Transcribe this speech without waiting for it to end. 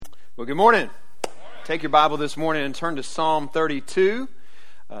Well, good morning. Take your Bible this morning and turn to Psalm 32.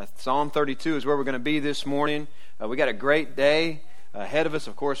 Psalm 32 is where we're going to be this morning. We got a great day ahead of us,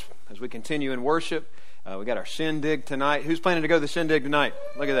 of course, as we continue in worship. We got our shindig tonight. Who's planning to go to the shindig tonight?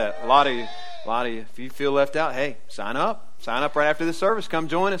 Look at that. A lot of you. If you feel left out, hey, sign up. Sign up right after this service. Come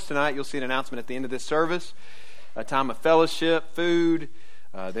join us tonight. You'll see an announcement at the end of this service. A time of fellowship, food.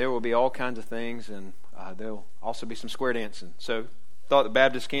 There will be all kinds of things, and there'll also be some square dancing. So, thought the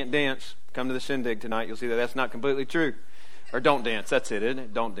Baptists can't dance, come to the shindig tonight. You'll see that that's not completely true. Or don't dance. That's it, isn't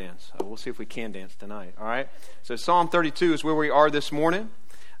it? Don't dance. We'll see if we can dance tonight. All right? So Psalm 32 is where we are this morning.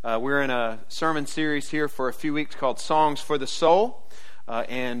 We're in a sermon series here for a few weeks called Songs for the Soul.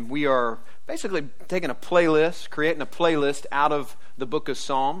 And we are basically taking a playlist, creating a playlist out of the book of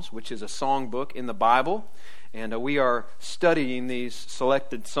Psalms, which is a song book in the Bible. And we are studying these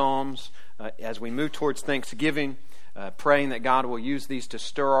selected psalms as we move towards Thanksgiving. Praying that God will use these to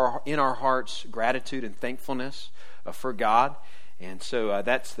stir in our hearts gratitude and thankfulness for God. And so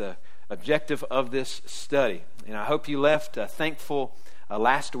that's the objective of this study. And I hope you left thankful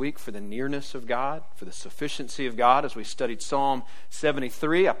last week for the nearness of God, for the sufficiency of God as we studied Psalm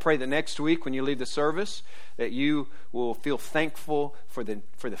 73. I pray that next week when you leave the service that you will feel thankful for the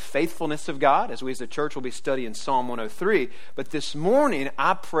faithfulness of God as we as a church will be studying Psalm 103. But this morning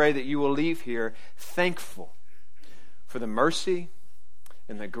I pray that you will leave here thankful for the mercy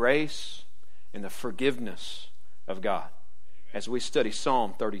and the grace and the forgiveness of God as we study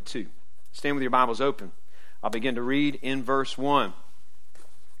Psalm 32. Stand with your Bibles open. I'll begin to read in verse 1.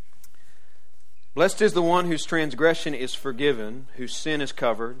 Blessed is the one whose transgression is forgiven, whose sin is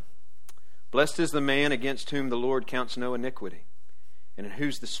covered. Blessed is the man against whom the Lord counts no iniquity, and in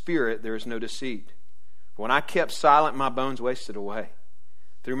whose the Spirit there is no deceit. For when I kept silent, my bones wasted away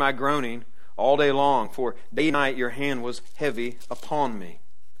through my groaning all day long, for day and night your hand was heavy upon me.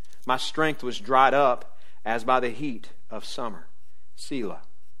 My strength was dried up as by the heat of summer. Selah.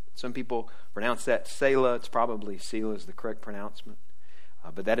 Some people pronounce that Selah. It's probably Selah is the correct pronouncement.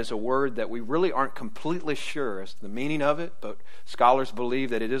 But that is a word that we really aren't completely sure as to the meaning of it, but scholars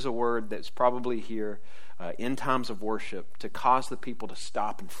believe that it is a word that's probably here in times of worship to cause the people to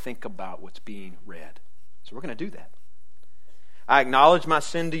stop and think about what's being read. So we're going to do that. I acknowledged my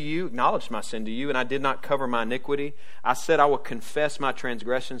sin to you, and I did not cover my iniquity. I said, I will confess my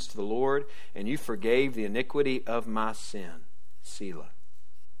transgressions to the Lord, and you forgave the iniquity of my sin. Selah.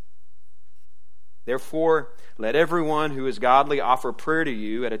 Therefore, let everyone who is godly offer prayer to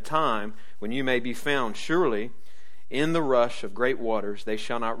you at a time when you may be found. Surely, in the rush of great waters, they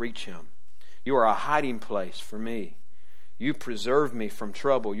shall not reach him. You are a hiding place for me. You preserve me from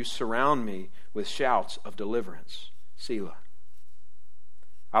trouble. You surround me with shouts of deliverance. Selah.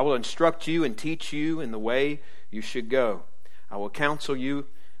 I will instruct you and teach you in the way you should go. I will counsel you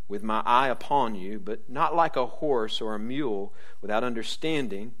with my eye upon you, but not like a horse or a mule without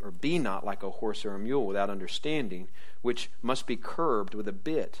understanding, or be not like a horse or a mule without understanding, which must be curbed with a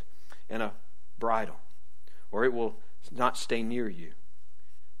bit and a bridle, or it will not stay near you.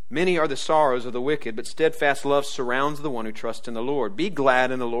 Many are the sorrows of the wicked, but steadfast love surrounds the one who trusts in the Lord. Be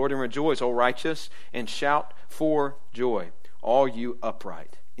glad in the Lord and rejoice, O righteous, and shout for joy, all you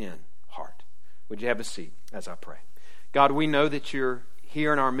upright in heart. Would you have a seat as I pray? God, we know that you're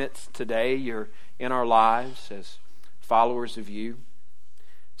here in our midst today. You're in our lives as followers of you.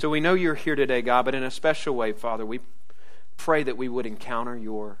 So we know you're here today, God, but in a special way, Father, we pray that we would encounter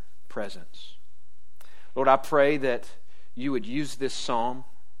your presence. Lord, I pray that you would use this psalm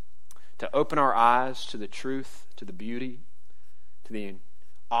to open our eyes to the truth, to the beauty, to the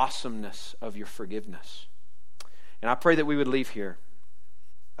awesomeness of your forgiveness. And I pray that we would leave here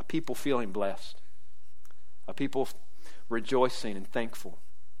a people feeling blessed, a people rejoicing and thankful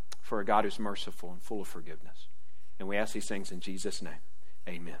for a God who's merciful and full of forgiveness. And we ask these things in Jesus' name.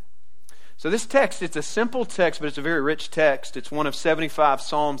 Amen. So this text, it's a simple text, but it's a very rich text. It's one of 75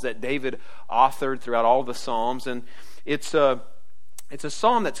 psalms that David authored throughout all the psalms. And it's a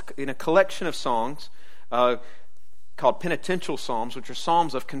psalm that's in a collection of songs called penitential psalms, which are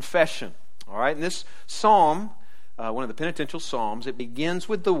psalms of confession. All right, and this psalm, one of the penitential psalms, it begins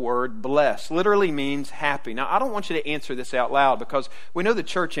with the word blessed. Literally means happy. Now, I don't want you to answer this out loud because we know the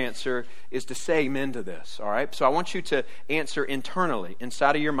church answer is to say amen to this, all right? So I want you to answer internally,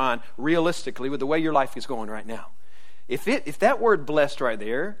 inside of your mind, realistically, with the way your life is going right now. If that word blessed right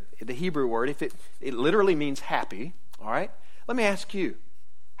there, the Hebrew word, if it literally means happy, all right? Let me ask you,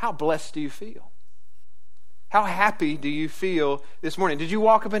 how blessed do you feel? How happy do you feel this morning? Did you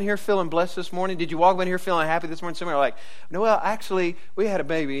walk up in here feeling blessed this morning? Did you walk up in here feeling happy this morning? Some are like, no, well, actually, we had a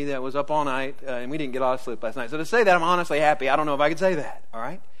baby that was up all night and we didn't get a lot of sleep last night. So to say that I'm honestly happy, I don't know if I could say that, all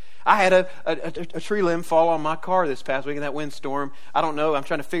right? I had a tree limb fall on my car this past week in that windstorm. I don't know. I'm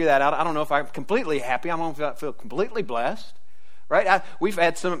trying to figure that out. I don't know if I'm completely happy. I don't feel completely blessed. Right? We've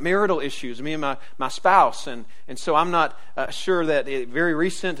had some marital issues, me and my spouse, and so I'm not sure that very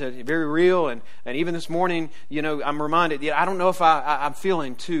recent, very real, and even this morning, I'm reminded, I don't know if I'm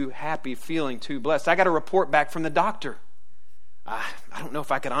feeling too happy, feeling too blessed. I got a report back from the doctor. I don't know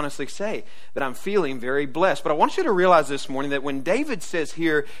if I could honestly say that I'm feeling very blessed, but I want you to realize this morning that when David says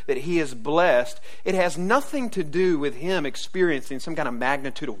here that he is blessed, it has nothing to do with him experiencing some kind of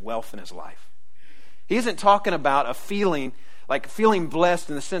magnitude of wealth in his life. He isn't talking about a feeling, like feeling blessed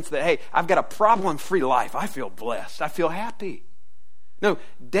in the sense that, hey, I've got a problem-free life. I feel blessed. I feel happy. No,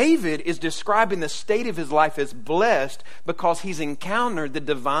 David is describing the state of his life as blessed because he's encountered the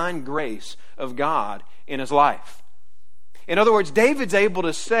divine grace of God in his life. In other words, David's able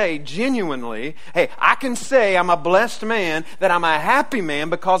to say genuinely, hey, I can say I'm a blessed man, that I'm a happy man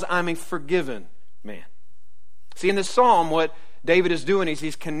because I'm a forgiven man. See, in this psalm, what David is doing is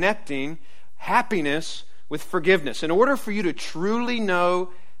he's connecting happiness with forgiveness. In order for you to truly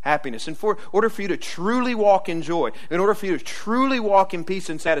know happiness, in order for you to truly walk in joy, in order for you to truly walk in peace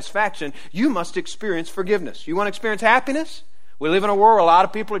and satisfaction, you must experience forgiveness. You want to experience happiness? We live in a world where a lot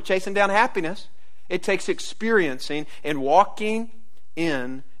of people are chasing down happiness. It takes experiencing and walking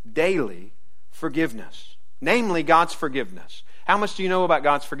in daily forgiveness, namely God's forgiveness. How much do you know about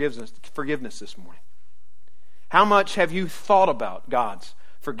God's forgiveness this morning? How much have you thought about God's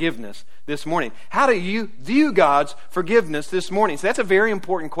forgiveness this morning? How do you view God's forgiveness this morning? So that's a very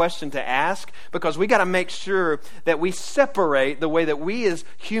important question to ask, because we got to make sure that we separate the way that we as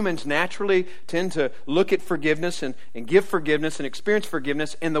humans naturally tend to look at forgiveness and give forgiveness and experience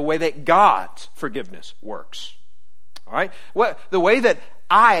forgiveness in the way that God's forgiveness works. All right? The way that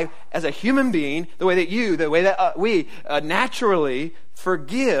I, as a human being, the way that we naturally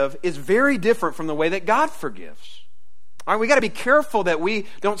forgive is very different from the way that God forgives. All right, we got to be careful that we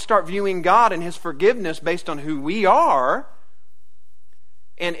don't start viewing God and His forgiveness based on who we are,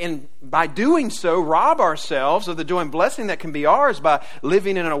 and by doing so, rob ourselves of the joy and blessing that can be ours by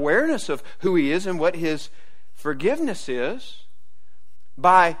living in an awareness of who He is and what His forgiveness is,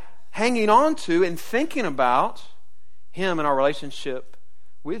 by hanging on to and thinking about Him and our relationship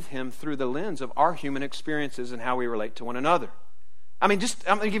with Him through the lens of our human experiences and how we relate to one another. I'm going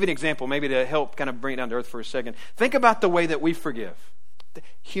to give you an example, maybe to help kind of bring it down to earth for a second. Think about the way that we forgive,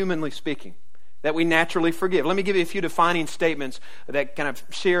 humanly speaking, that we naturally forgive. Let me give you a few defining statements that kind of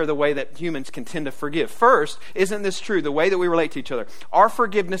share the way that humans can tend to forgive. First, isn't this true, the way that we relate to each other? Our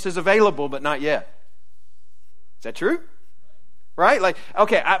forgiveness is available, but not yet. Is that true? Right? Like,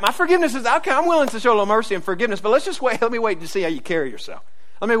 okay, my forgiveness is, okay, I'm willing to show a little mercy and forgiveness, but let's just wait. Let me wait to see how you carry yourself.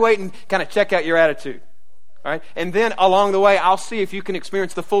 Let me wait and kind of check out your attitude. All right? And then along the way, I'll see if you can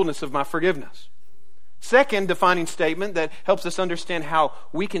experience the fullness of my forgiveness. Second defining statement that helps us understand how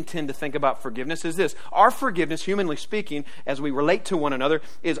we can tend to think about forgiveness is this. Our forgiveness, humanly speaking, as we relate to one another,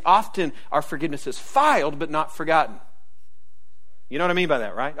 is often our forgiveness is filed but not forgotten. You know what I mean by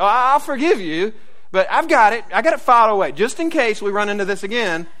that, right? Oh, I'll forgive you, but I've got it. I got it filed away. Just in case we run into this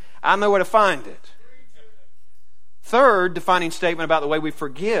again, I know where to find it. Third defining statement about the way we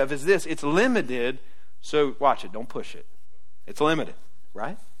forgive is this. It's limited. So watch it. Don't push it. It's limited,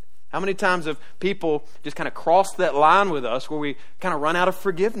 right? How many times have people just kind of crossed that line with us where we kind of run out of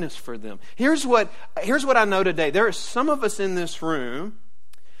forgiveness for them? Here's what I know today. There are some of us in this room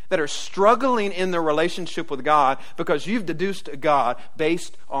that are struggling in their relationship with God because you've deduced a God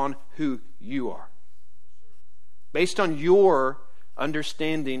based on who you are. Based on your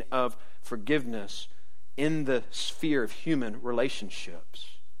understanding of forgiveness in the sphere of human relationships.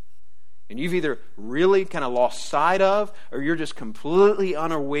 And you've either really kind of lost sight of, or you're just completely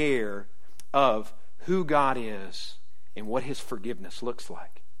unaware of who God is and what His forgiveness looks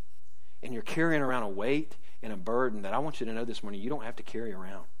like. And you're carrying around a weight and a burden that I want you to know this morning you don't have to carry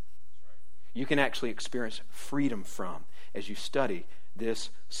around. You can actually experience freedom from as you study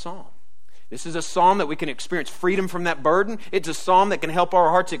this psalm. This is a psalm that we can experience freedom from that burden. It's a psalm that can help our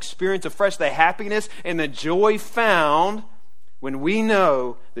hearts experience afresh the happiness and the joy found when we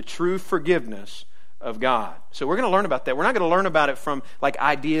know the true forgiveness of God. So we're going to learn about that. We're not going to learn about it from like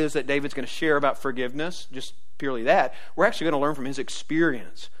ideas that David's going to share about forgiveness, just purely that. We're actually going to learn from his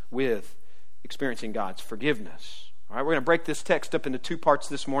experience with experiencing God's forgiveness. All right, we're going to break this text up into two parts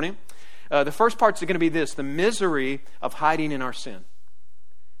this morning. The first part is going to be this, the misery of hiding in our sin. And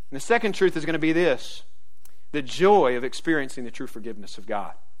the second truth is going to be this, the joy of experiencing the true forgiveness of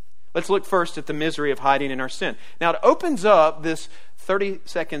God. Let's look first at the misery of hiding in our sin. Now, it opens up, this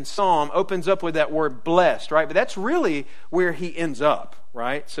 32nd Psalm opens up with that word blessed, right? But that's really where he ends up,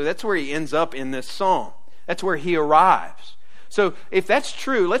 right? So that's where he ends up in this psalm. That's where he arrives. So if that's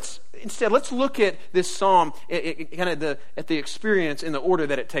true, let's look at this psalm at the experience in the order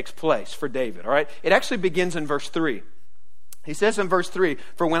that it takes place for David, all right? It actually begins in verse 3. He says in verse 3,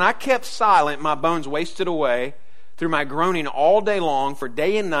 "For when I kept silent, my bones wasted away through my groaning all day long, for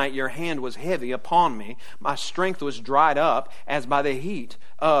day and night your hand was heavy upon me. My strength was dried up as by the heat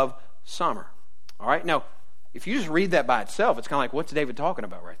of summer." All right, now, if you just read that by itself, it's kind of like, what's David talking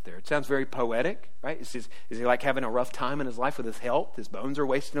about right there? It sounds very poetic, right? Is he like having a rough time in his life with his health? His bones are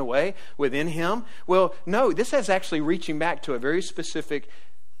wasting away within him? Well, no, this is actually reaching back to a very specific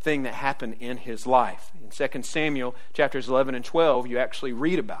thing that happened in his life. In 2 Samuel chapters 11 and 12, you actually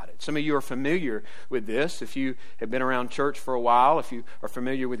read about it. Some of you are familiar with this. If you have been around church for a while, if you are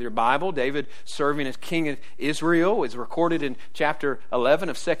familiar with your Bible, David serving as king of Israel is recorded in chapter 11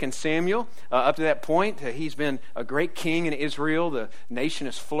 of 2 Samuel. Up to that point, he's been a great king in Israel. The nation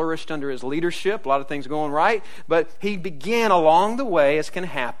has flourished under his leadership. A lot of things going right. But he began along the way, as can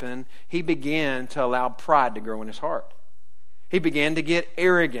happen, he began to allow pride to grow in his heart. He began to get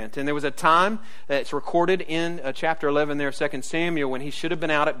arrogant. And there was a time that's recorded in chapter 11 there of 2 Samuel when he should have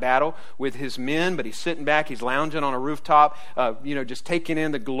been out at battle with his men, but he's sitting back, he's lounging on a rooftop, just taking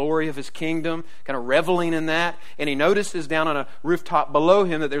in the glory of his kingdom, kind of reveling in that. And he notices down on a rooftop below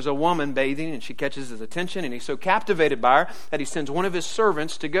him that there's a woman bathing, and she catches his attention, and he's so captivated by her that he sends one of his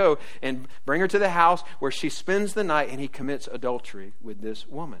servants to go and bring her to the house where she spends the night, and he commits adultery with this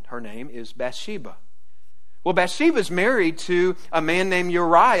woman. Her name is Bathsheba. Well, Bathsheba's married to a man named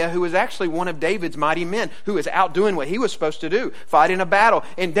Uriah, who is actually one of David's mighty men, who is out doing what he was supposed to do, fighting a battle.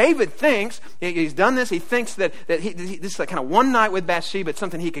 And David thinks, he's done this, he thinks that this is like kind of one night with Bathsheba, it's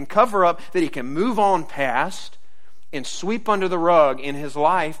something he can cover up, that he can move on past and sweep under the rug in his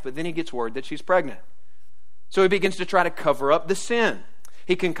life, but then he gets word that she's pregnant. So he begins to try to cover up the sin.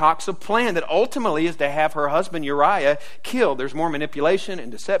 He concocts a plan that ultimately is to have her husband Uriah killed. There's more manipulation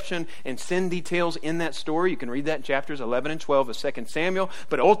and deception and sin details in that story. You can read that in chapters 11 and 12 of 2 Samuel.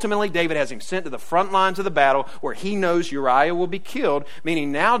 But ultimately, David has him sent to the front lines of the battle where he knows Uriah will be killed,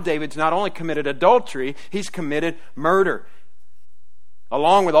 meaning now David's not only committed adultery, he's committed murder,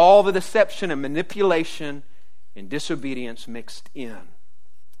 along with all the deception and manipulation and disobedience mixed in.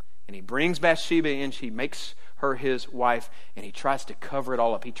 And he brings Bathsheba in, she makes her his wife, and he tries to cover it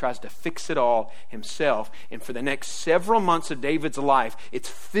all up. He tries to fix it all himself. And for the next several months of David's life, it's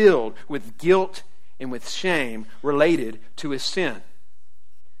filled with guilt and with shame related to his sin.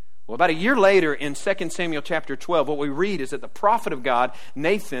 Well, about a year later in 2 Samuel chapter 12, what we read is that the prophet of God,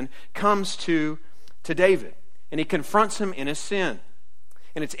 Nathan, comes to David, and he confronts him in his sin.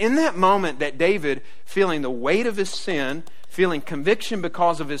 And it's in that moment that David, feeling the weight of his sin, feeling conviction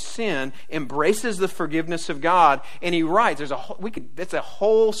because of his sin, embraces the forgiveness of God, and he writes. That's a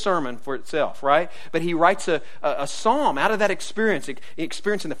whole sermon for itself, right? But he writes a psalm out of that experience,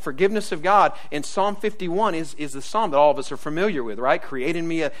 experiencing the forgiveness of God. And Psalm 51 is the psalm that all of us are familiar with, right? "Create in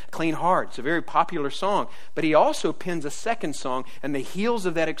me a clean heart." It's a very popular song. But he also pens a second song on the heels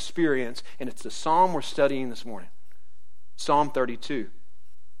of that experience, and it's the psalm we're studying this morning, Psalm 32.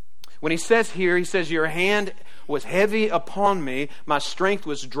 When he says here, he says, "Your hand was heavy upon me. My strength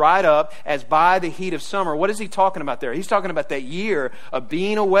was dried up as by the heat of summer." What is he talking about there? He's talking about that year of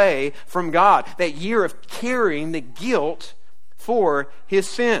being away from God, that year of carrying the guilt for his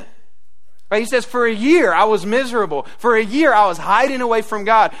sin. Right? He says, for a year I was miserable. For a year I was hiding away from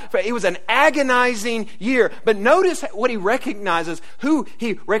God. It was an agonizing year. But notice what he recognizes, who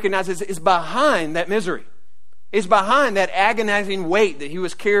he recognizes is behind that misery. Is behind that agonizing weight that he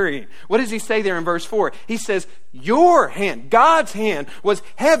was carrying. What does he say there in verse 4? He says, "Your hand, God's hand, was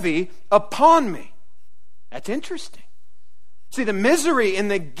heavy upon me." That's interesting. See, the misery and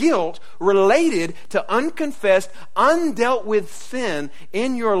the guilt related to unconfessed, undealt with sin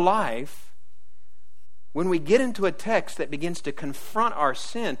in your life, when we get into a text that begins to confront our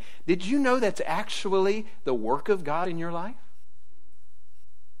sin, did you know that's actually the work of God in your life?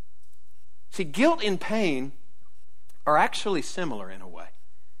 See, guilt and pain are actually similar in a way.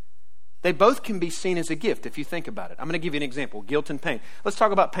 They both can be seen as a gift if you think about it. I'm going to give you an example, guilt and pain. Let's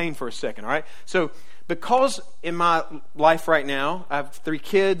talk about pain for a second, all right? So because in my life right now, I have 3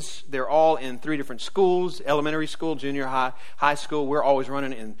 kids. They're all in 3 different schools, elementary school, junior high, high school. We're always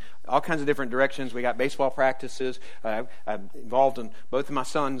running in all kinds of different directions. We got baseball practices. I'm involved in both of my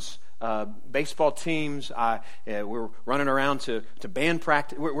sons' baseball teams. We're running around to band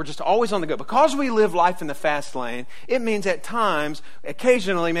practice. We're just always on the go. Because we live life in the fast lane, it means at times,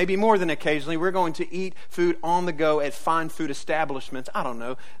 occasionally, maybe more than occasionally, we're going to eat food on the go at fine food establishments. I don't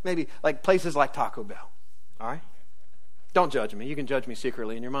know, maybe like places like Taco Bell. All right? Don't judge me. You can judge me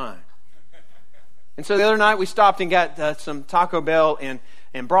secretly in your mind. And so the other night we stopped and got some Taco Bell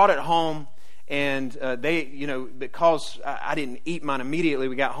and brought it home. And they, because I didn't eat mine immediately,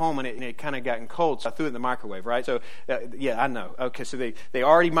 we got home and it kind of gotten cold. So I threw it in the microwave, right? So, I know. Okay, so they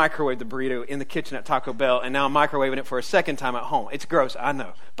already microwaved the burrito in the kitchen at Taco Bell, and now I'm microwaving it for a second time at home. It's gross, I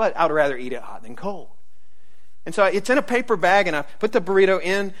know. But I would rather eat it hot than cold. And so it's in a paper bag, and I put the burrito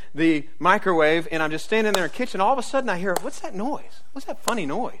in the microwave, and I'm just standing there in the kitchen. All of a sudden I hear, what's that noise? What's that funny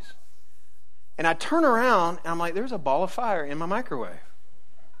noise? And I turn around, and I'm like, there's a ball of fire in my microwave.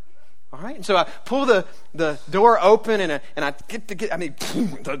 All right, and so I pull the door open, and I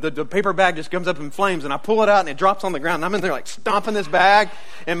the paper bag just comes up in flames, and I pull it out, and it drops on the ground. And I'm in there like stomping this bag,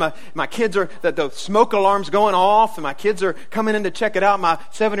 and my kids are, the smoke alarm's going off, and my kids are coming in to check it out. My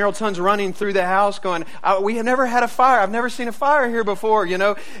 7-year-old son's running through the house going, we have never had a fire. I've never seen a fire here before,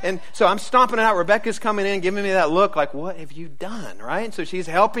 And so I'm stomping it out. Rebecca's coming in, giving me that look like, what have you done, right? And so she's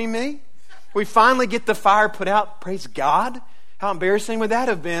helping me. We finally get the fire put out. Praise God. How embarrassing would that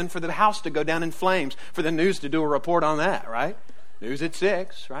have been for the house to go down in flames, for the news to do a report on that, right? News at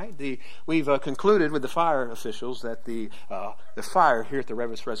 6, right? We've concluded with the fire officials that the fire here at the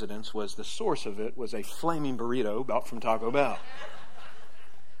Revis residence was, the source of it was a flaming burrito bought from Taco Bell.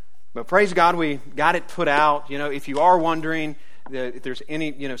 But praise God, we got it put out. If you are wondering if there's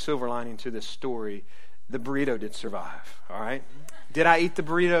any, silver lining to this story, the burrito did survive, all right? Did I eat the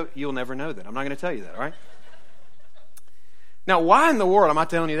burrito? You'll never know that. I'm not going to tell you that, all right? Now, why in the world am I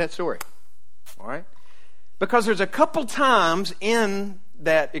telling you that story? All right? Because there's a couple times in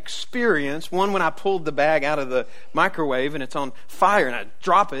that experience, one when I pulled the bag out of the microwave and it's on fire and I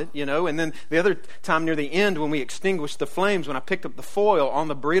drop it, and then the other time near the end when we extinguished the flames, when I picked up the foil on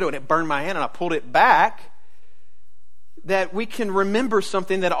the burrito and it burned my hand and I pulled it back, that we can remember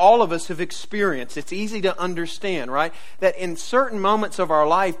something that all of us have experienced. It's easy to understand, right? That in certain moments of our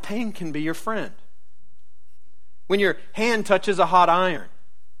life, pain can be your friend. When your hand touches a hot iron.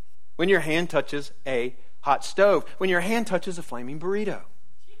 When your hand touches a hot stove. When your hand touches a flaming burrito.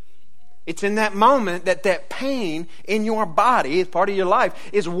 It's in that moment that pain in your body, as part of your life,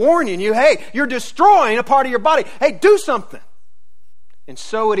 is warning you, hey, you're destroying a part of your body. Hey, do something. And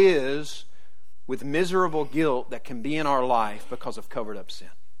so it is with miserable guilt that can be in our life because of covered up sin.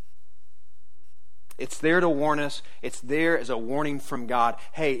 It's there to warn us. It's there as a warning from God.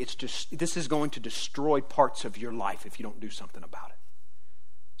 Hey, this is going to destroy parts of your life if you don't do something about it.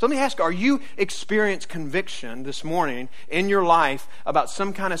 So let me ask, are you experiencing conviction this morning in your life about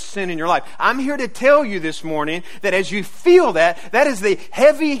some kind of sin in your life? I'm here to tell you this morning that as you feel that is the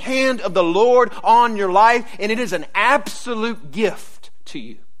heavy hand of the Lord on your life, and it is an absolute gift to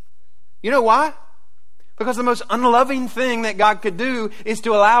you. You know why? Because the most unloving thing that God could do is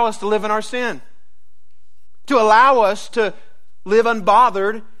to allow us to live in our sin. To allow us to live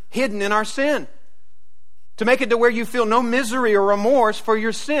unbothered, hidden in our sin. To make it to where you feel no misery or remorse for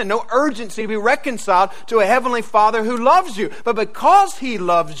your sin. No urgency to be reconciled to a heavenly Father who loves you. But because He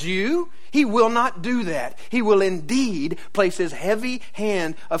loves you, He will not do that. He will indeed place His heavy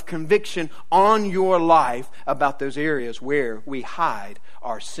hand of conviction on your life about those areas where we hide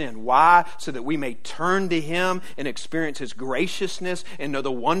our sin. Why? So that we may turn to Him and experience His graciousness and know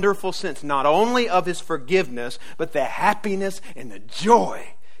the wonderful sense not only of His forgiveness, but the happiness and the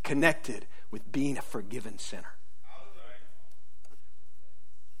joy connected with being a forgiven sinner.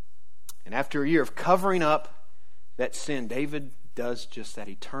 And after a year of covering up that sin, David does just that.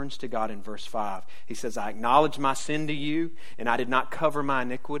 He turns to God in verse 5. He says, I acknowledge my sin to you, and I did not cover my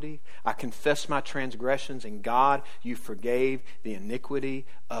iniquity. I confess my transgressions, and God, you forgave the iniquity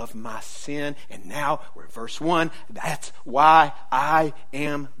of my sin. And now we're at verse 1. That's why I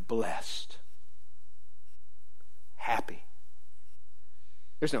am blessed. Happy.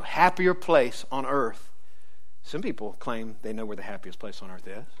 There's no happier place on earth. Some people claim they know where the happiest place on earth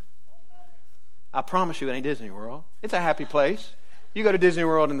is. I promise you it ain't Disney World. It's a happy place. You go to Disney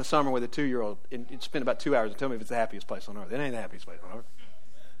World in the summer with a 2-year-old and you spend about 2 hours and tell me if it's the happiest place on earth. It ain't the happiest place on earth.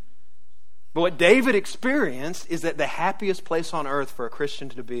 But what David experienced is that the happiest place on earth for a Christian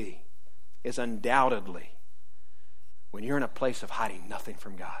to be is undoubtedly when you're in a place of hiding nothing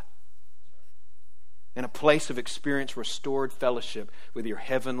from God. in a place of experience restored fellowship with your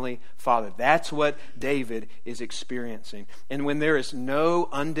heavenly Father. That's what David is experiencing. And when there is no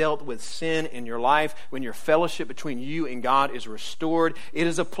undealt with sin in your life, when your fellowship between you and God is restored, it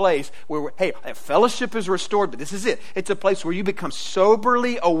is a place where, hey, that fellowship is restored, but this is it. It's a place where you become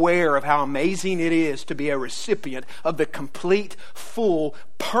soberly aware of how amazing it is to be a recipient of the complete, full,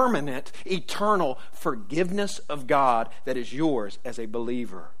 permanent, eternal forgiveness of God that is yours as a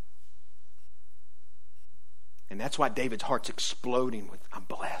believer. And that's why David's heart's exploding with, I'm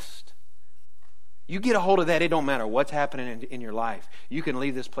blessed. You get a hold of that, it don't matter what's happening in your life. You can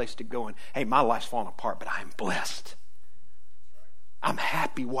leave this place to going, hey, my life's falling apart, but I'm blessed. I'm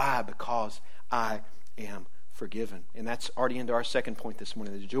happy. Why? Because I am forgiven. And that's already into our second point this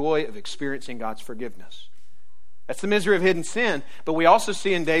morning, the joy of experiencing God's forgiveness. That's the misery of hidden sin, but we also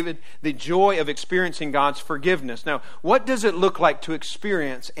see in David the joy of experiencing God's forgiveness. Now, what does it look like to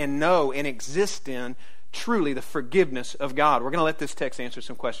experience and know and exist in truly the forgiveness of God? We're going to let this text answer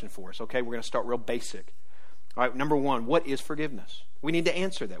some questions for us, okay? We're going to start real basic. All right, number one, what is forgiveness? We need to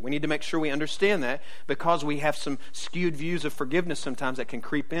answer that. We need to make sure we understand that, because we have some skewed views of forgiveness sometimes that can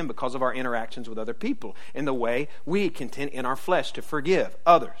creep in because of our interactions with other people and the way we contend in our flesh to forgive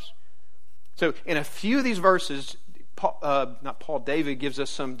others. So in a few of these verses, David gives us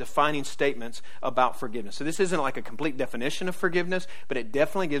some defining statements about forgiveness. So this isn't like a complete definition of forgiveness, but it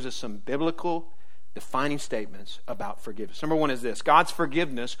definitely gives us some biblical defining statements about forgiveness. Number one is this: God's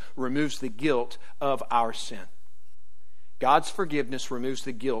forgiveness removes the guilt of our sin. God's forgiveness removes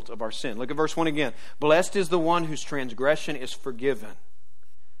the guilt of our sin. Look at verse 1 again. Blessed is the one whose transgression is forgiven.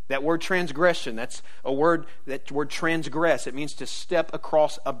 That word transgression, that word transgress, it means to step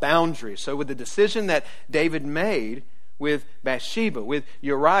across a boundary. So with the decision that David made with Bathsheba, with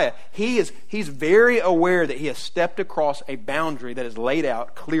Uriah, he's very aware that he has stepped across a boundary that is laid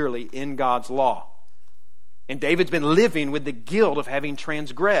out clearly in God's law. And David's been living with the guilt of having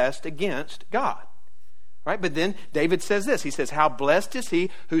transgressed against God. Right? But then David says this. He says, how blessed is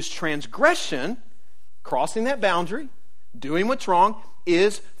he whose transgression, crossing that boundary, doing what's wrong,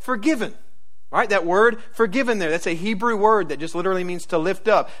 is forgiven. Right? That word forgiven there, that's a Hebrew word that just literally means to lift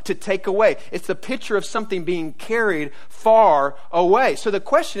up, to take away. It's the picture of something being carried far away. So the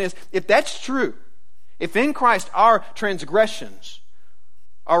question is, if that's true, if in Christ our transgressions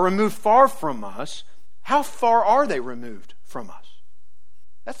are removed far from us, how far are they removed from us?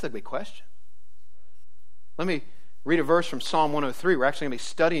 That's the big question. Let me read a verse from Psalm 103. We're actually going to be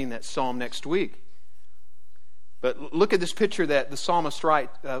studying that psalm next week. But look at this picture that the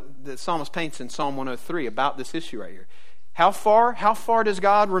psalmist paints in Psalm 103 about this issue right here. How far does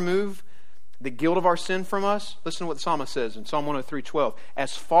God remove the guilt of our sin from us? Listen to what the psalmist says in Psalm 103:12.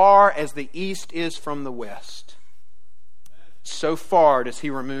 As far as the east is from the west, so far does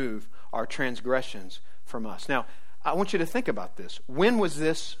he remove our transgressions from us. Now, I want you to think about this. When was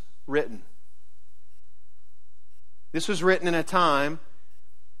this written? This was written in a time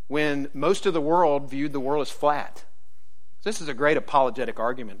when most of the world viewed the world as flat. This is a great apologetic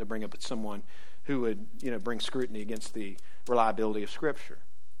argument to bring up at someone who would, bring scrutiny against the reliability of Scripture.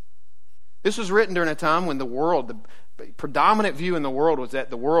 This was written during a time when the predominant view in the world was that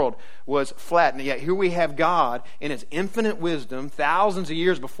the world was flat. And yet here we have God in His infinite wisdom, thousands of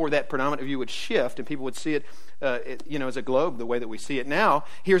years before that predominant view would shift and people would see it, as a globe the way that we see it now.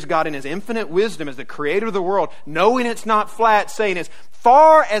 Here's God in His infinite wisdom as the creator of the world, knowing it's not flat, saying as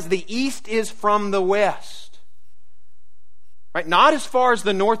far as the east is from the west. Right? Not as far as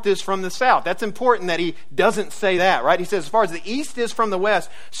the north is from the south. That's important that he doesn't say that, right? He says as far as the east is from the west,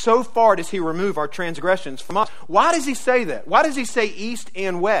 so far does he remove our transgressions from us. Why does he say that? Why does he say east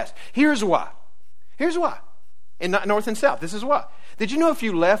and west? Here's why. And not north and south. This is why. Did you know if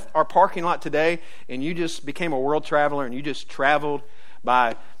you left our parking lot today and you just became a world traveler and you just traveled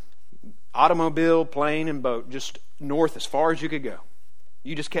by automobile, plane, and boat just north as far as you could go,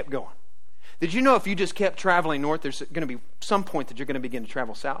 you just kept going? Did you know if you just kept traveling north, there's going to be some point that you're going to begin to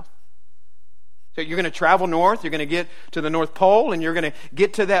travel south? So you're going to travel north, you're going to get to the North Pole, and you're going to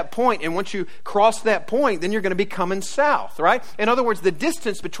get to that point. And once you cross that point, then you're going to be coming south, right? In other words, the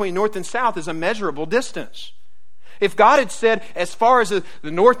distance between north and south is a measurable distance. If God had said, as far as the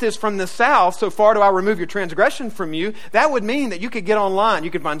north is from the south, so far do I remove your transgression from you, that would mean that you could get online, you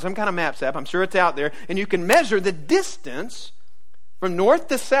could find some kind of maps app, I'm sure it's out there, and you can measure the distance from north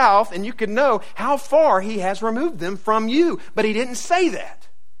to south, and you can know how far he has removed them from you. But he didn't say that.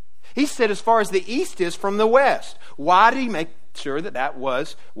 He said as far as the east is from the west. Why did he make sure that that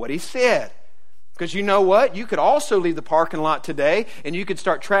was what he said? Because you know what? You could also leave the parking lot today, and you could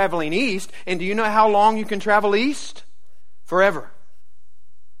start traveling east. And do you know how long you can travel east? Forever.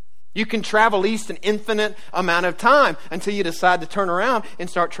 You can travel east an infinite amount of time until you decide to turn around and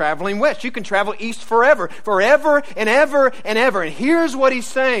start traveling west. You can travel east forever and ever and ever. And here's what he's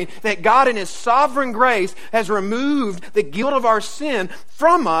saying, that God in his sovereign grace has removed the guilt of our sin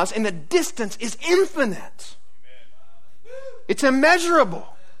from us, and the distance is infinite. It's immeasurable.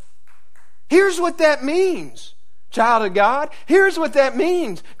 Here's what that means, child of God. Here's what that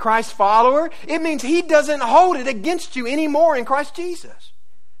means, Christ follower. It means he doesn't hold it against you anymore in Christ Jesus.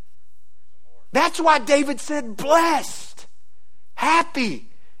 That's why David said, blessed, happy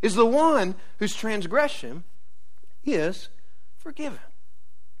is the one whose transgression is forgiven.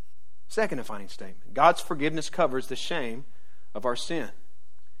 Second defining statement, God's forgiveness covers the shame of our sin.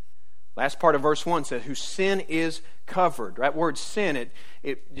 Last part of verse 1 says, whose sin is covered. That word sin,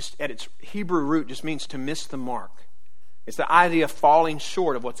 it just at its Hebrew root just means to miss the mark. It's the idea of falling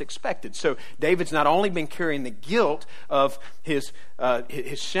short of what's expected. So David's not only been carrying the guilt of his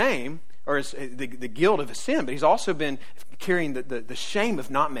shame, or the guilt of his sin, but he's also been carrying the shame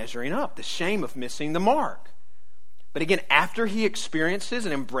of not measuring up, the shame of missing the mark. But again, after he experiences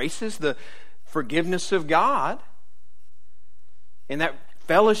and embraces the forgiveness of God, and that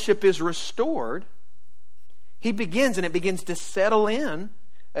fellowship is restored, it begins to settle in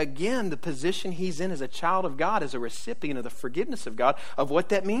again the position he's in as a child of God, as a recipient of the forgiveness of God, of what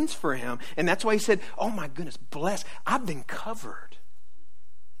that means for him. And that's why he said, oh my goodness, blessed, I've been covered.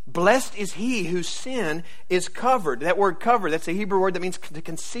 Blessed is he whose sin is covered. That word cover, that's a Hebrew word that means to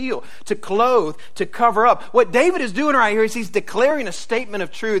conceal, to clothe, to cover up. What David is doing right here is he's declaring a statement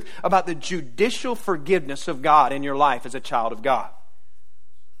of truth about the judicial forgiveness of God in your life as a child of God.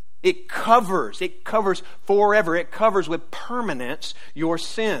 It covers forever. It covers with permanence your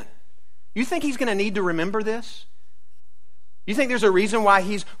sin. You think he's going to need to remember this? You think there's a reason why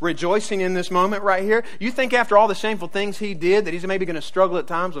he's rejoicing in this moment right here? You think after all the shameful things he did that he's maybe going to struggle at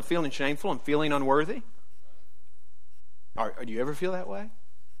times with feeling shameful and feeling unworthy? Do you ever feel that way?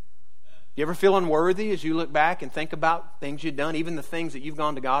 You ever feel unworthy as you look back and think about things you've done, even the things that you've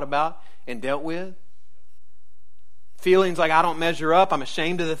gone to God about and dealt with? Feelings like I don't measure up. I'm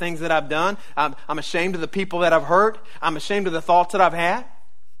ashamed of the things that I've done. I'm ashamed of the people that I've hurt. I'm ashamed of the thoughts that I've had,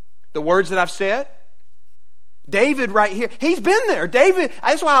 the words that I've said. David right here, he's been there. David,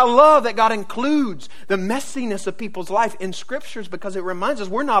 that's why I love that God includes the messiness of people's life in scriptures, because it reminds us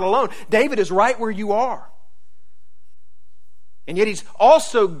we're not alone. David is right where you are. And yet he's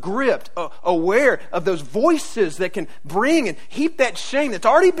also gripped, aware of those voices that can bring and heap that shame that's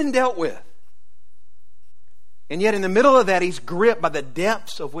already been dealt with. And yet in the middle of that, he's gripped by the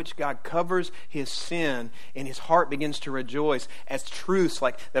depths of which God covers his sin, and his heart begins to rejoice as truths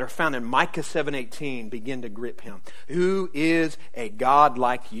like that are found in Micah 7:18 begin to grip him. Who is a God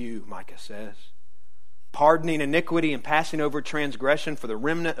like you, Micah says, pardoning iniquity and passing over transgression for the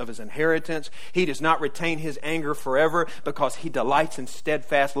remnant of his inheritance. He does not retain his anger forever, because he delights in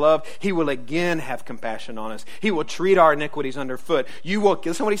steadfast love. He will again have compassion on us. He will treat our iniquities underfoot.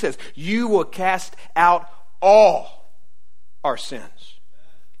 Listen to what he says, you will cast out all our sins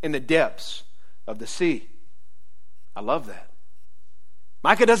in the depths of the sea. I love that.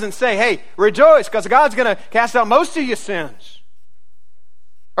 Micah doesn't say, hey, rejoice because God's going to cast out most of your sins.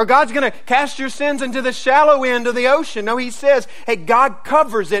 Or God's going to cast your sins into the shallow end of the ocean. No, he says, hey, God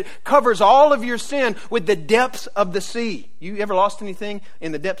covers it, covers all of your sin with the depths of the sea. You ever lost anything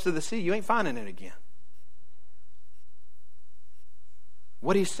in the depths of the sea? You ain't finding it again.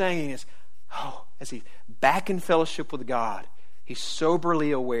 What he's saying is, as he's back in fellowship with God, he's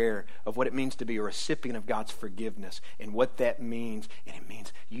soberly aware of what it means to be a recipient of God's forgiveness and what that means. And it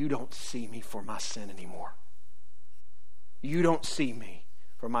means you don't see me for my sin anymore. You don't see me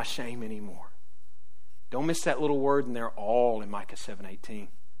for my shame anymore. Don't miss that little word in there, all, in Micah 7:18.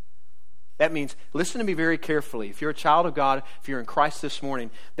 That means, listen to me very carefully. If you're a child of God, if you're in Christ this morning,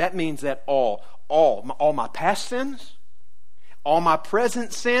 that means that all my past sins, all my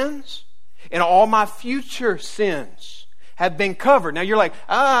present sins, and all my future sins have been covered. Now you're like,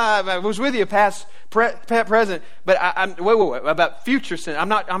 I was with you past, present, but wait, about future sin. I'm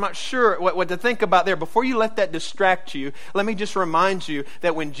not sure what to think about there. Before you let that distract you, let me just remind you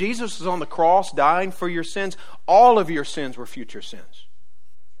that when Jesus was on the cross dying for your sins, all of your sins were future sins.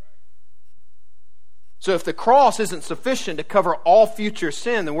 So if the cross isn't sufficient to cover all future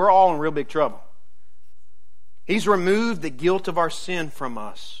sin, then we're all in real big trouble. He's removed the guilt of our sin from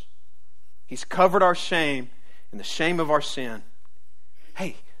us. He's covered our shame and the shame of our sin.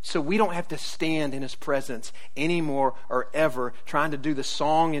 Hey, so we don't have to stand in His presence anymore or ever trying to do the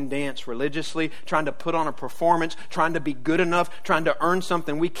song and dance religiously, trying to put on a performance, trying to be good enough, trying to earn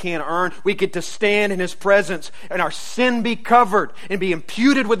something we can't earn. We get to stand in His presence and our sin be covered and be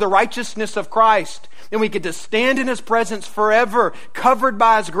imputed with the righteousness of Christ. And we get to stand in His presence forever, covered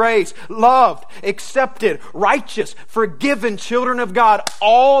by His grace, loved, accepted, righteous, forgiven children of God,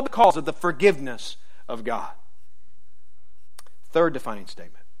 all because of the forgiveness of God. Third defining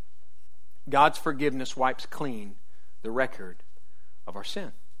statement. God's forgiveness wipes clean the record of our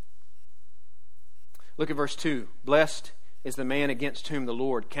sin. Look at verse 2. Blessed is the man against whom the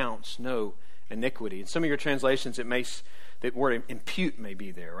Lord counts no iniquity. In some of your translations, that word impute may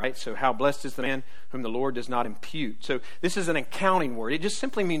be there, right? So how blessed is the man whom the Lord does not impute. So this is an accounting word. It just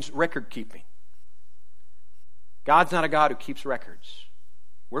simply means record keeping. God's not a God who keeps records.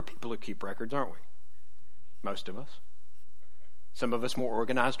 We're people who keep records, aren't we? Most of us. Some of us more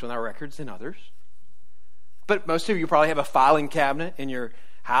organized with our records than others. But most of you probably have a filing cabinet in your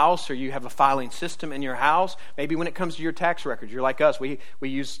house, or you have a filing system in your house. Maybe when it comes to your tax records, you're like us. We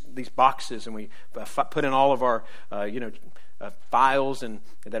use these boxes and we put in all of our files and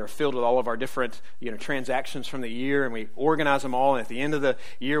that are filled with all of our different transactions from the year, and we organize them all. And at the end of the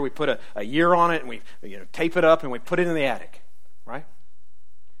year, we put a year on it, and we tape it up and we put it in the attic, right?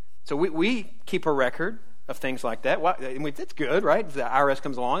 So we keep a record of things like that. It's good, right? If the IRS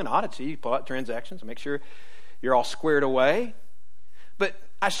comes along and audits you, pull out transactions and make sure you're all squared away. But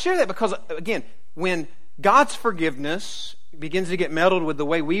I share that because, again, when God's forgiveness begins to get meddled with the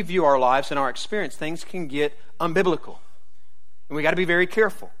way we view our lives and our experience, things can get unbiblical. And we got to be very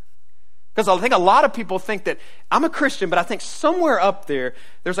careful. Because I think a lot of people think that I'm a Christian, but I think somewhere up there's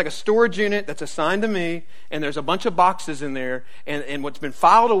like a storage unit that's assigned to me, and there's a bunch of boxes in there, and what's been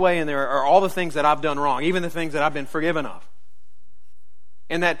filed away in there are all the things that I've done wrong, even the things that I've been forgiven of.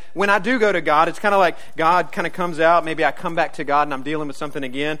 And that when I do go to God, it's kind of like God kind of comes out. Maybe I come back to God and I'm dealing with something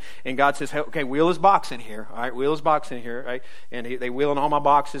again, and God says, hey, okay, wheel his box in here. All right, wheel his box in here. Right? And they wheel in all my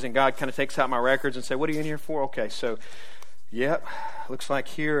boxes, and God kind of takes out my records and say, what are you in here for? Okay, so, yep, looks like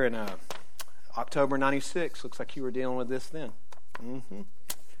here in October 96, looks like you were dealing with this then. Mm-hmm.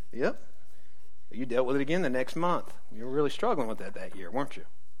 Yep. You dealt with it again the next month. You were really struggling with that year, weren't you?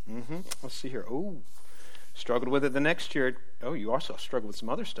 Mm-hmm. Let's see here. Oh, struggled with it the next year. Oh, you also struggled with some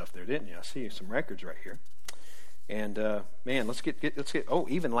other stuff there, didn't you? I see some records right here. And man, let's get. Oh,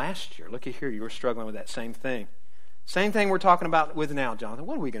 even last year, look at here. You were struggling with that same thing. Same thing we're talking about with now, Jonathan.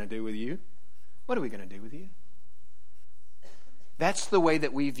 What are we going to do with you? What are we going to do with you? That's the way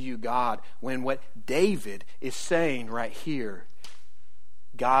that we view God, when what David is saying right here,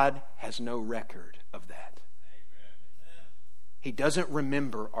 God has no record of that. He doesn't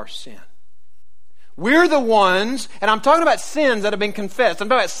remember our sin. We're the ones, and I'm talking about sins that have been confessed. I'm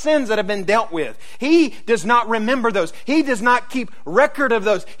talking about sins that have been dealt with. He does not remember those. He does not keep record of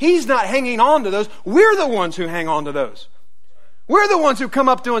those. He's not hanging on to those. We're the ones who hang on to those. We're the ones who come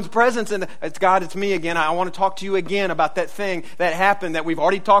up to His presence and it's God, it's me again. I want to talk to you again about that thing that happened that we've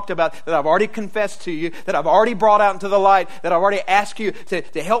already talked about, that I've already confessed to you, that I've already brought out into the light, that I've already asked you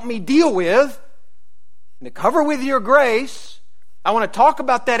to help me deal with and to cover with your grace. I want to talk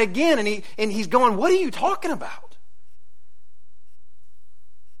about that again. And he's going, what are you talking about?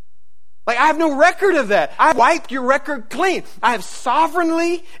 Like, I have no record of that. I wiped your record clean. I have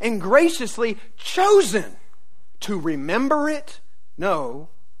sovereignly and graciously chosen to remember it no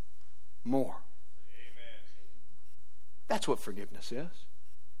more. Amen. That's what forgiveness is.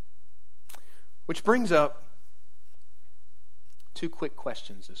 Which brings up two quick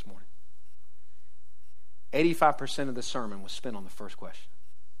questions this morning. 85% of the sermon was spent on the first question.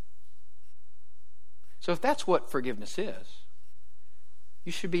 So if that's what forgiveness is,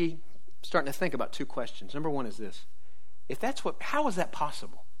 you should be starting to think about two questions. Number one is this. How is that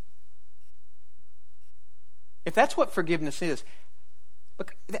possible? If that's what forgiveness is,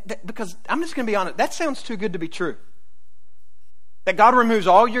 because I'm just going to be honest, that sounds too good to be true. That God removes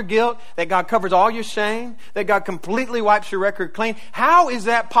all your guilt, that God covers all your shame, that God completely wipes your record clean. How is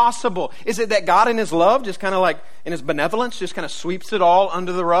that possible? Is it that God in His love, just kind of like in His benevolence, just kind of sweeps it all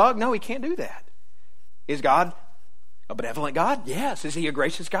under the rug? No, He can't do that. Is God a benevolent God? Yes. Is He a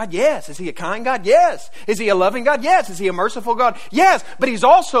gracious God? Yes. Is He a kind God? Yes. Is He a loving God? Yes. Is He a merciful God? Yes. But He's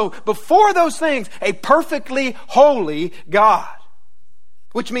also, before those things, a perfectly holy God.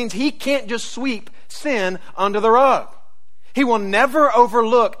 Which means He can't just sweep sin under the rug. He will never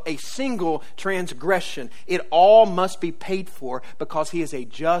overlook a single transgression. It all must be paid for because He is a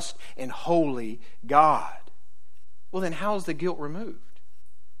just and holy God. Well, then how is the guilt removed?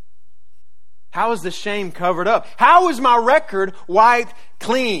 How is the shame covered up? How is my record wiped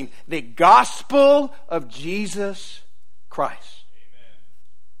clean? The gospel of Jesus Christ. Amen.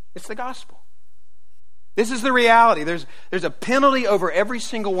 It's the gospel. This is the reality. There's a penalty over every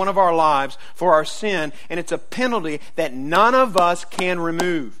single one of our lives for our sin, and it's a penalty that none of us can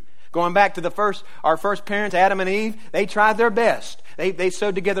remove. Going back to our first parents, Adam and Eve, they tried their best. They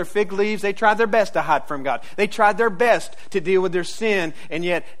sewed together fig leaves. They tried their best to hide from God. They tried their best to deal with their sin, and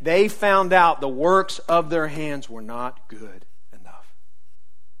yet they found out the works of their hands were not good enough.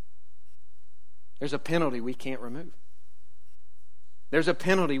 There's a penalty we can't remove. There's a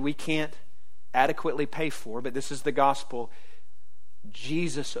penalty we can't adequately pay for, but this is the gospel.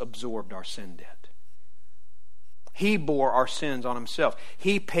 Jesus absorbed our sin debt. He bore our sins on himself.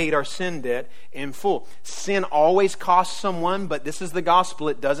 He paid our sin debt in full. Sin always costs someone, but this is the gospel.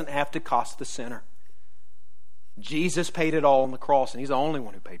 It doesn't have to cost the sinner. Jesus paid it all on the cross, and he's the only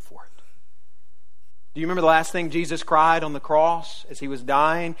one who paid for it. Do you remember the last thing Jesus cried on the cross as he was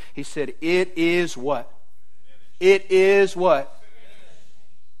dying? He said, "It is what? It is what?"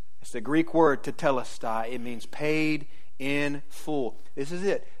 It's the Greek word tetelestai. It means paid in full. This is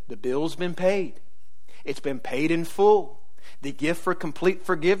it. The bill's been paid. It's been paid in full. The gift for complete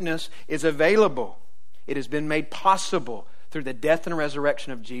forgiveness is available. It has been made possible through the death and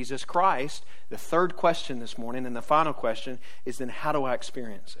resurrection of Jesus Christ. The third question this morning, and the final question, is then how do I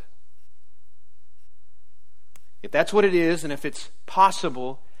experience it? If that's what it is, and if it's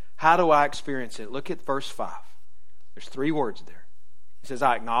possible, how do I experience it? Look at verse 5. There's 3 words there. It says,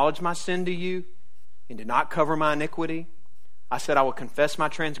 "I acknowledge my sin to you and did not cover my iniquity. I said, I will confess my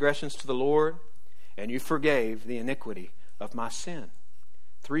transgressions to the Lord, and you forgave the iniquity of my sin."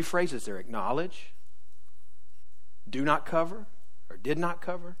 3 phrases there: acknowledge, do not cover, or did not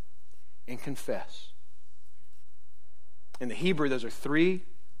cover, and confess. In the Hebrew, those are 3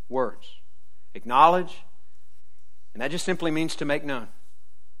 words. Acknowledge, and that just simply means to make known.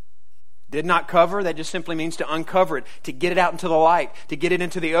 Did not cover, that just simply means to uncover it, to get it out into the light, to get it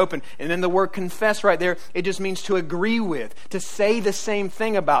into the open. And then the word confess right there, it just means to agree with, to say the same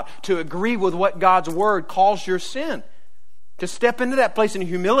thing about, to agree with what God's word calls your sin. To step into that place in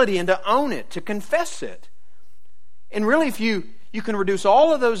humility and to own it, to confess it. And really, if you can reduce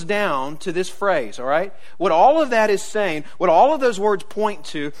all of those down to this phrase, all right? What all of that is saying, what all of those words point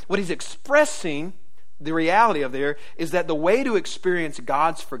to, what he's expressing, the reality of there is that the way to experience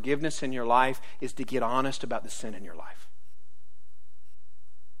God's forgiveness in your life is to get honest about the sin in your life.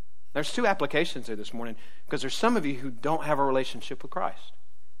 There's 2 applications there this morning, because there's some of you who don't have a relationship with Christ.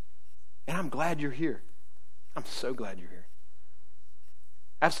 And I'm glad you're here. I'm so glad you're here.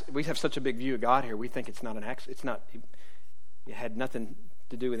 We have such a big view of God here. We think it's not an accident. It's not. It had nothing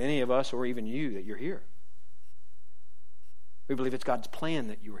to do with any of us or even you that you're here. We believe it's God's plan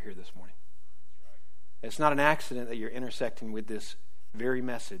that you were here this morning. It's not an accident that you're intersecting with this very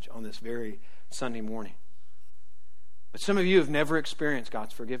message on this very Sunday morning. But some of you have never experienced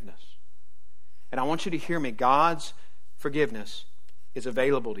God's forgiveness. And I want you to hear me. God's forgiveness is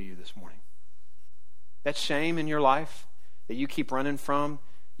available to you this morning. That shame in your life that you keep running from,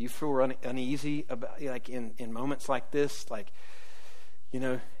 you feel uneasy about, like in moments like this, like,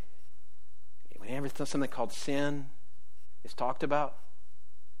 whenever something called sin is talked about,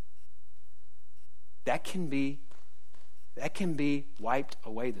 that can be wiped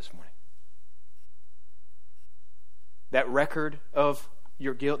away this morning. That record of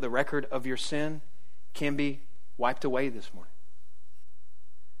your guilt, the record of your sin, can be wiped away this morning.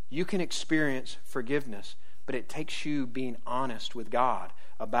 You can experience forgiveness, but it takes you being honest with God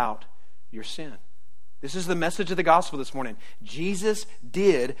about your sin. This is the message of the gospel this morning. Jesus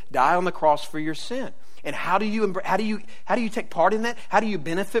did die on the cross for your sin. And how do you take part in that? How do you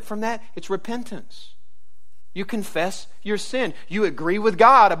benefit from that? It's repentance. You confess your sin. You agree with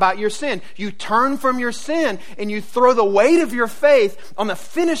God about your sin. You turn from your sin and you throw the weight of your faith on the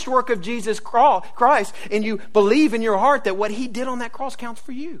finished work of Jesus Christ, and you believe in your heart that what He did on that cross counts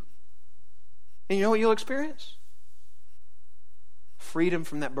for you. And you know what you'll experience? Freedom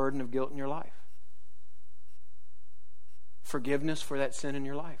from that burden of guilt in your life. Forgiveness for that sin in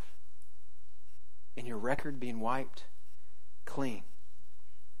your life. And your record being wiped clean.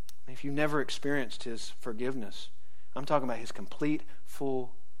 If you've never experienced His forgiveness, I'm talking about His complete,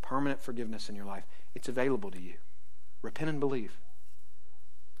 full, permanent forgiveness in your life. It's available to you. Repent and believe.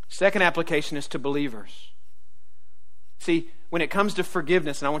 Second application is to believers. See, when it comes to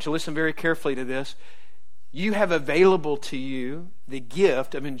forgiveness, and I want you to listen very carefully to this, you have available to you the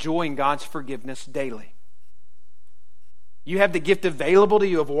gift of enjoying God's forgiveness daily. You have the gift available to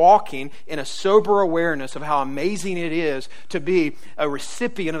you of walking in a sober awareness of how amazing it is to be a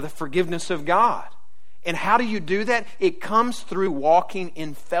recipient of the forgiveness of God. And how do you do that? It comes through walking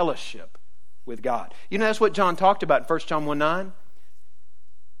in fellowship with God. You know, that's what John talked about in 1 John 1:9.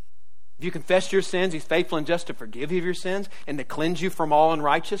 If you confess your sins, He's faithful and just to forgive you of your sins and to cleanse you from all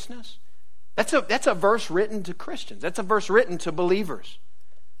unrighteousness. That's a verse written to Christians. That's a verse written to believers.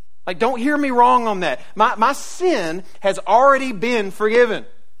 Like, don't hear me wrong on that. My sin has already been forgiven.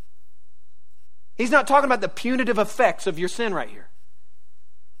 He's not talking about the punitive effects of your sin right here.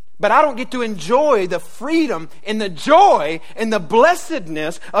 But I don't get to enjoy the freedom and the joy and the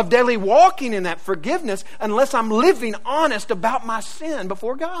blessedness of daily walking in that forgiveness unless I'm living honest about my sin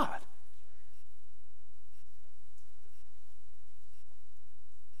before God.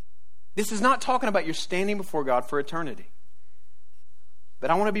 This is not talking about you're standing before God for eternity. But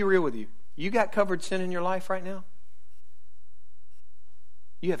I want to be real with you. You got covered sin in your life right now?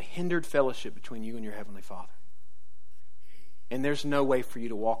 You have hindered fellowship between you and your Heavenly Father. And there's no way for you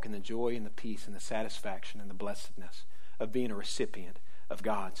to walk in the joy and the peace and the satisfaction and the blessedness of being a recipient of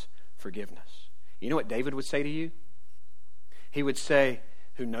God's forgiveness. You know what David would say to you? He would say,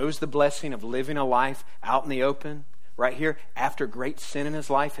 who knows the blessing of living a life out in the open, right here, after great sin in his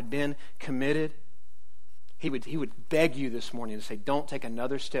life had been committed, he would beg you this morning to say, don't take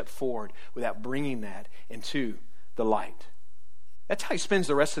another step forward without bringing that into the light. That's how he spends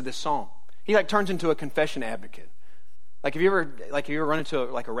the rest of this psalm. He turns into a confession advocate. Like, have you ever run into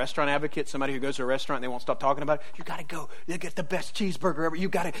a restaurant advocate, somebody who goes to a restaurant and they won't stop talking about it? You got to go. You get the best cheeseburger ever. You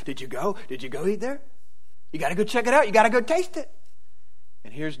got to. Did you go? Did you go eat there? You got to go check it out. You got to go taste it.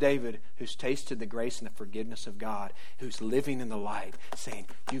 And here's David, who's tasted the grace and the forgiveness of God, who's living in the light, saying,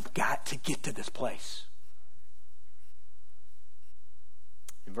 you've got to get to this place.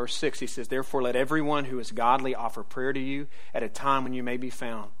 In verse 6, he says, therefore let everyone who is godly offer prayer to you at a time when you may be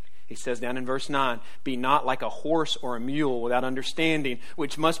found. He says down in verse 9, be not like a horse or a mule without understanding,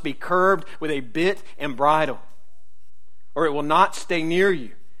 which must be curbed with a bit and bridle, or it will not stay near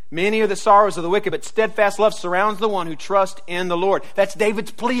you. Many are the sorrows of the wicked, but steadfast love surrounds the one who trusts in the Lord. That's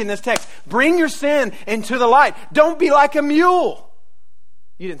David's plea in this text. Bring your sin into the light. Don't be like a mule.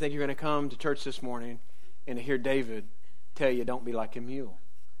 You didn't think you were going to come to church this morning and to hear David tell you don't be like a mule.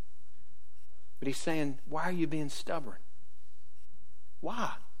 But he's saying, why are you being stubborn?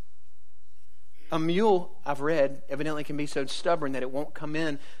 Why? A mule, I've read, evidently can be so stubborn that it won't come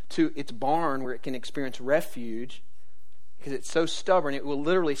in to its barn where it can experience refuge because it's so stubborn it will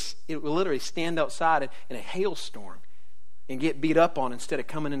literally stand outside in a hailstorm and get beat up on instead of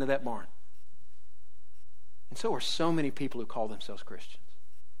coming into that barn. And so are so many people who call themselves Christians.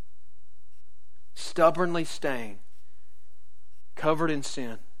 Stubbornly staying covered in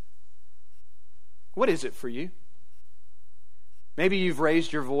sin. What is it for you? Maybe you've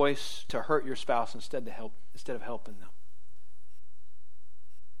raised your voice to hurt your spouse instead of helping them.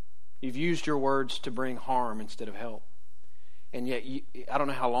 You've used your words to bring harm instead of help. And yet, I don't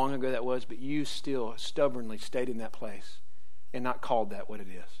know how long ago that was, but you still stubbornly stayed in that place and not called that what it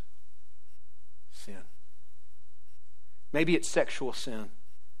is. Sin. Maybe it's sexual sin.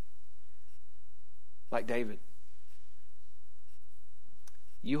 Like David.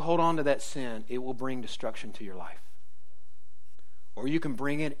 You hold on to that sin, it will bring destruction to your life. Or you can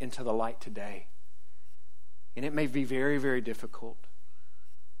bring it into the light today. And it may be very, very difficult.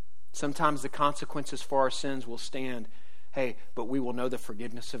 Sometimes the consequences for our sins will stand. Hey, but we will know the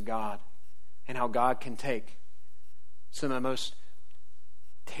forgiveness of God and how God can take some of the most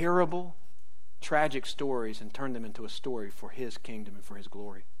terrible, tragic stories and turn them into a story for His kingdom and for His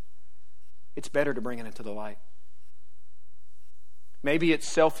glory. It's better to bring it into the light. Maybe it's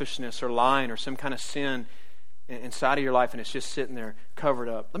selfishness or lying or some kind of sin inside of your life and it's just sitting there covered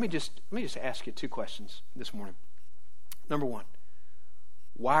up. Let me just ask you two questions this morning. Number one,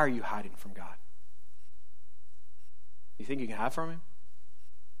 why are you hiding from God? You think you can hide from Him?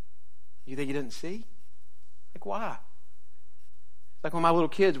 You think He doesn't see? Like, why? Like when my little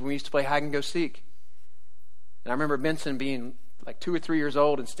kids, when we used to play hide and go seek. And I remember Benson being like 2 or 3 years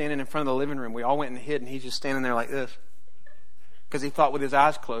old and standing in front of the living room. We all went and hid and he's just standing there like this. Because he thought with his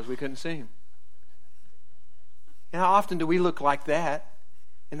eyes closed we couldn't see him. And how often do we look like that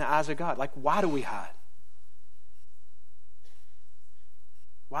in the eyes of God? Like, why do we hide?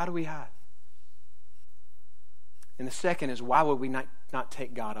 Why do we hide? And the second is, why would we not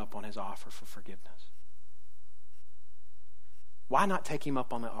take God up on His offer for forgiveness? Why not take Him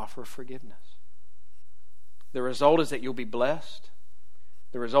up on the offer of forgiveness? The result is that you'll be blessed.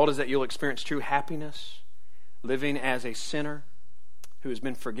 The result is that you'll experience true happiness, living as a sinner who has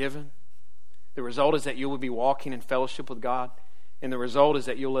been forgiven. The result is that you will be walking in fellowship with God. And the result is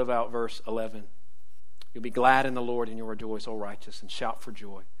that you'll live out verse 11. You'll be glad in the Lord and you'll rejoice, O righteous, and shout for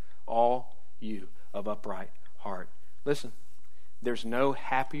joy, all you of upright heart. Listen, there's no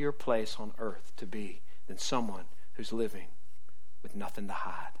happier place on earth to be than someone who's living with nothing to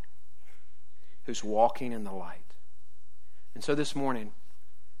hide, who's walking in the light. And so this morning,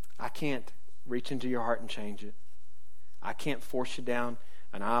 I can't reach into your heart and change it. I can't force you down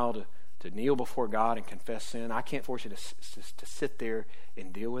an aisle to kneel before God and confess sin. I can't force you to sit there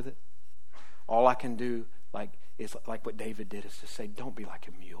and deal with it. All I can do is like what David did, is to say, don't be like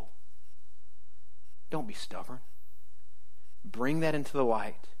a mule. Don't be stubborn. Bring that into the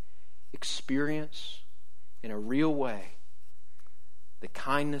light. Experience in a real way the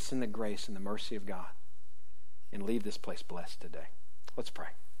kindness and the grace and the mercy of God. And leave this place blessed today. Let's pray.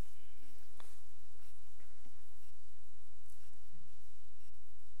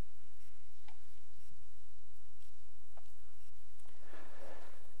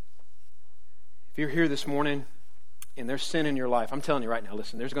 If you're here this morning and there's sin in your life, I'm telling you right now,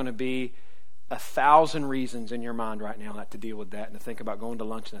 listen, there's going to be 1,000 reasons in your mind right now not to deal with that and to think about going to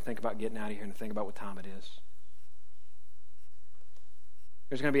lunch and to think about getting out of here and to think about what time it is.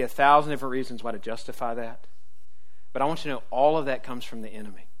 There's going to be 1,000 different reasons why to justify that. But I want you to know all of that comes from the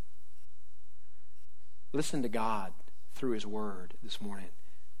enemy. Listen to God through His Word this morning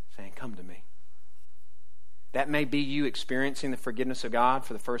saying, come to me. That may be you experiencing the forgiveness of God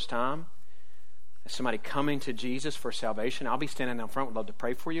for the first time. As somebody coming to Jesus for salvation. I'll be standing down front, would love to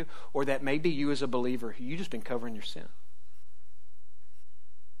pray for you. Or that may be you as a believer, you've just been covering your sin.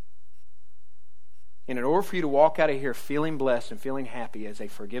 And in order for you to walk out of here feeling blessed and feeling happy as a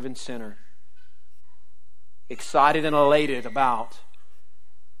forgiven sinner, excited and elated about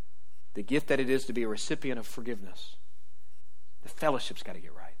the gift that it is to be a recipient of forgiveness, the fellowship's got to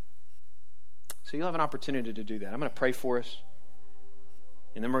get right. So you'll have an opportunity to do that. I'm going to pray for us,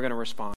 and then we're going to respond.